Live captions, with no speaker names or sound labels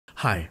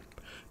Hi,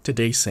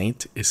 today's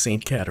saint is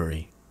Saint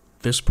Kateri.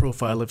 This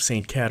profile of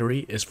Saint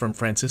Kateri is from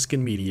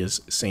Franciscan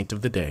Media's Saint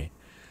of the Day.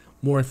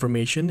 More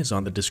information is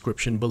on the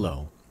description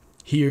below.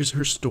 Here's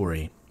her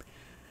story.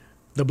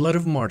 The blood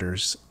of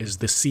martyrs is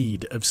the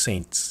seed of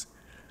saints.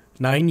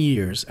 9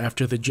 years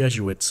after the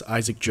Jesuits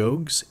Isaac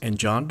Jogues and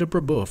John de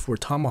Brebeuf were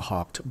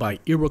tomahawked by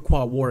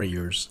Iroquois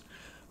warriors,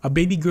 a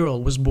baby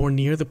girl was born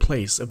near the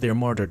place of their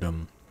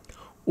martyrdom,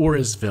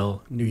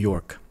 Orisville, New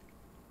York.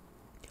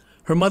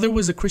 Her mother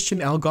was a Christian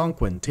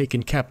Algonquin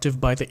taken captive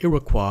by the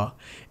Iroquois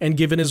and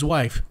given as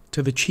wife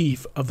to the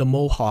chief of the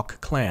Mohawk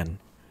clan,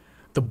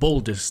 the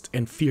boldest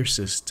and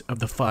fiercest of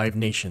the 5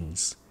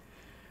 nations.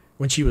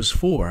 When she was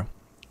 4,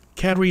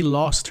 Kateri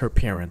lost her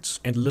parents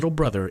and little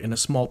brother in a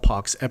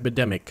smallpox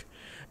epidemic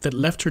that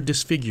left her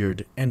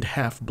disfigured and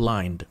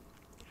half-blind.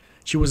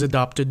 She was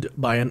adopted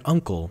by an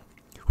uncle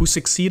who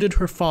succeeded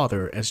her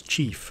father as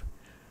chief.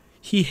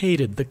 He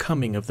hated the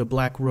coming of the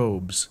Black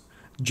Robes,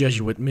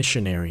 Jesuit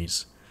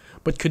missionaries,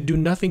 but could do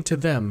nothing to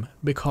them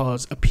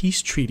because a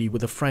peace treaty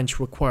with the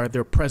French required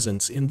their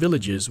presence in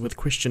villages with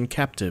Christian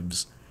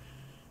captives.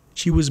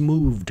 She was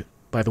moved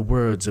by the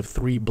words of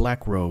 3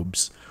 Black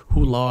Robes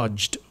who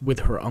lodged with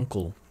her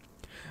uncle,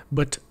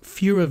 but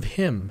fear of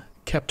him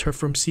kept her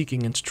from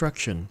seeking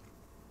instruction.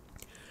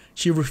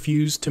 She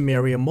refused to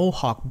marry a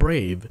Mohawk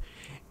brave,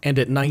 and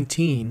at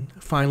 19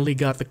 finally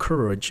got the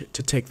courage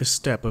to take the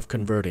step of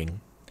converting.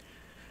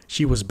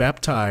 She was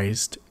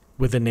baptized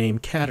with the name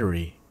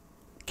Kateri,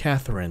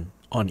 Catherine,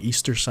 on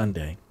Easter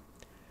Sunday.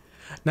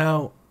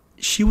 Now,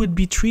 she would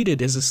be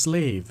treated as a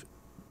slave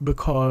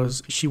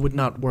because she would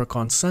not work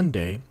on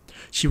Sunday.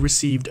 She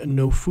received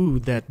no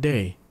food that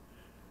day.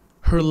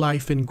 Her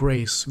life in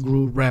grace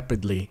grew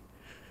rapidly.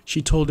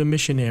 She told a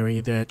missionary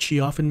that she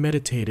often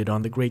meditated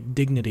on the great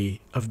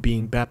dignity of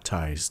being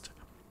baptized.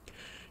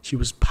 She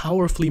was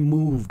powerfully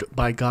moved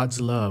by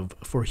God's love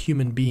for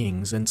human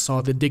beings and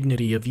saw the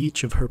dignity of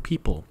each of her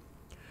people.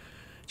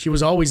 She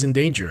was always in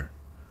danger,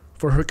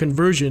 for her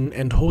conversion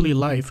and holy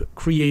life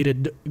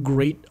created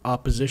great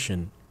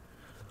opposition.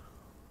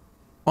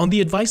 On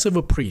the advice of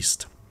a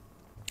priest,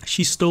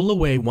 she stole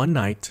away one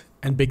night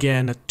and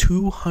began a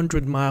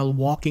 200-mile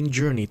walking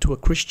journey to a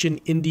Christian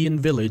Indian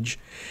village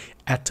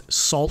at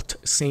Sault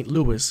St.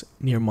 Louis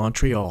near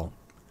Montreal.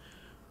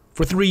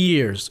 For 3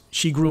 years,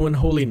 she grew in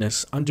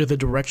holiness under the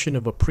direction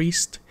of a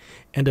priest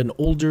and an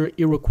older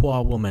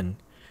Iroquois woman,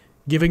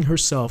 giving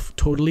herself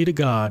totally to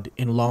God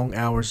in long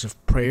hours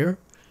of prayer,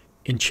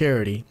 in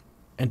charity,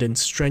 and in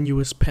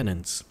strenuous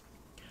penance.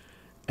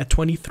 At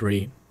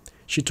 23,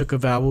 she took a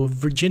vow of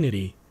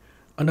virginity,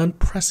 an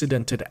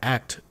unprecedented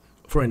act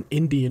for an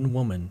Indian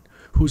woman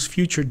whose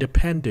future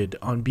depended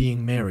on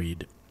being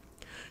married.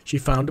 She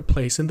found a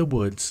place in the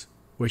woods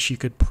where she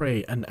could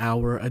pray an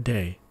hour a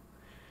day,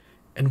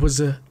 and was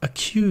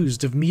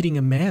accused of meeting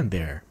a man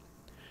there.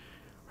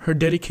 Her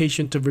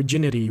dedication to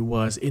virginity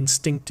was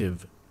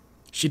instinctive.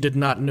 She did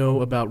not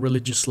know about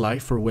religious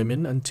life for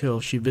women until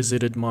she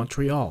visited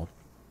Montreal.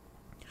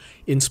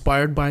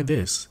 Inspired by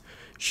this,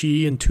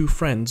 she and 2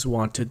 friends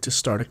wanted to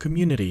start a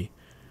community,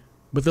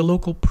 but the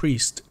local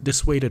priest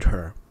dissuaded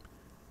her.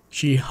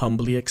 She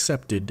humbly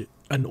accepted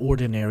an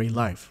ordinary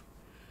life.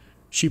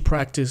 She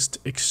practiced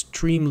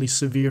extremely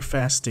severe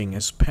fasting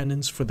as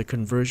penance for the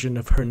conversion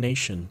of her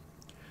nation.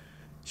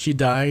 She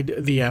died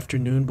the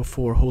afternoon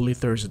before Holy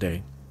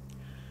Thursday.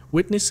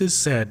 Witnesses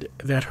said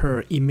that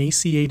her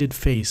emaciated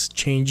face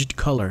changed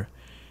color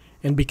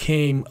and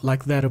became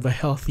like that of a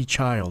healthy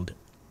child.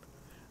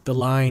 The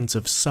lines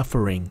of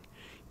suffering,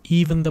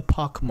 even the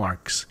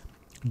pockmarks,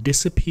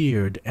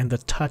 disappeared and the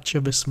touch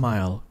of a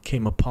smile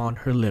came upon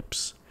her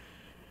lips.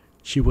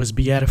 She was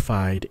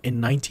beatified in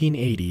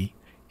 1980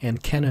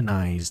 and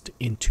canonized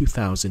in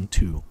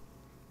 2002.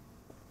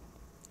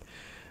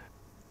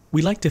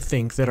 We like to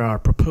think that our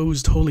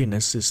proposed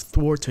holiness is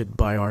thwarted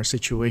by our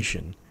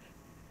situation.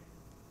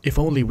 If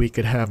only we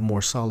could have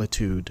more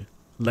solitude,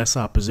 less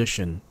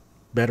opposition,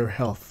 better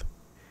health.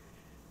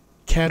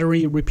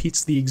 Kateri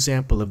repeats the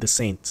example of the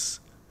saints.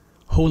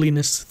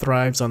 Holiness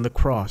thrives on the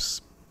cross,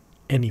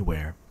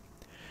 anywhere.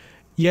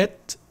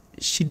 Yet,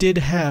 she did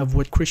have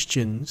what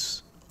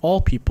Christians,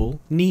 all people,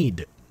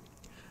 need: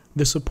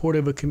 the support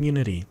of a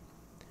community.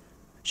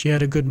 She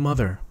had a good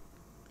mother,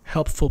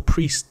 helpful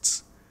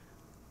priests,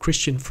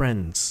 Christian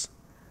friends.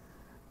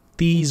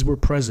 These were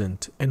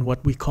present in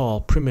what we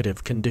call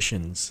primitive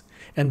conditions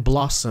and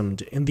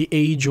blossomed in the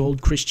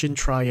age-old Christian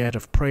triad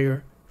of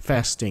prayer,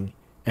 fasting,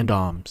 and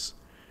alms.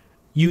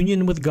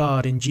 Union with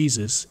God in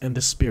Jesus and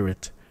the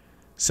Spirit,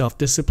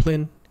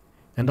 self-discipline,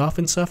 and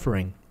often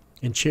suffering,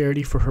 in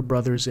charity for her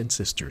brothers and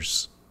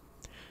sisters.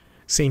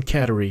 Saint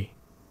Kateri,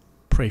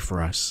 pray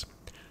for us.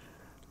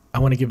 I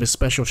want to give a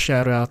special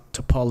shout out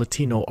to Paul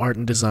Latino Art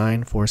and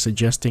Design for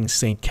suggesting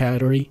Saint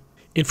Kateri.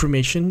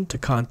 Information to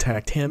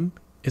contact him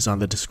is on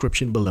the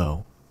description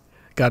below.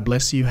 God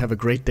bless you, have a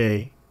great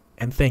day,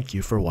 and thank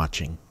you for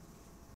watching.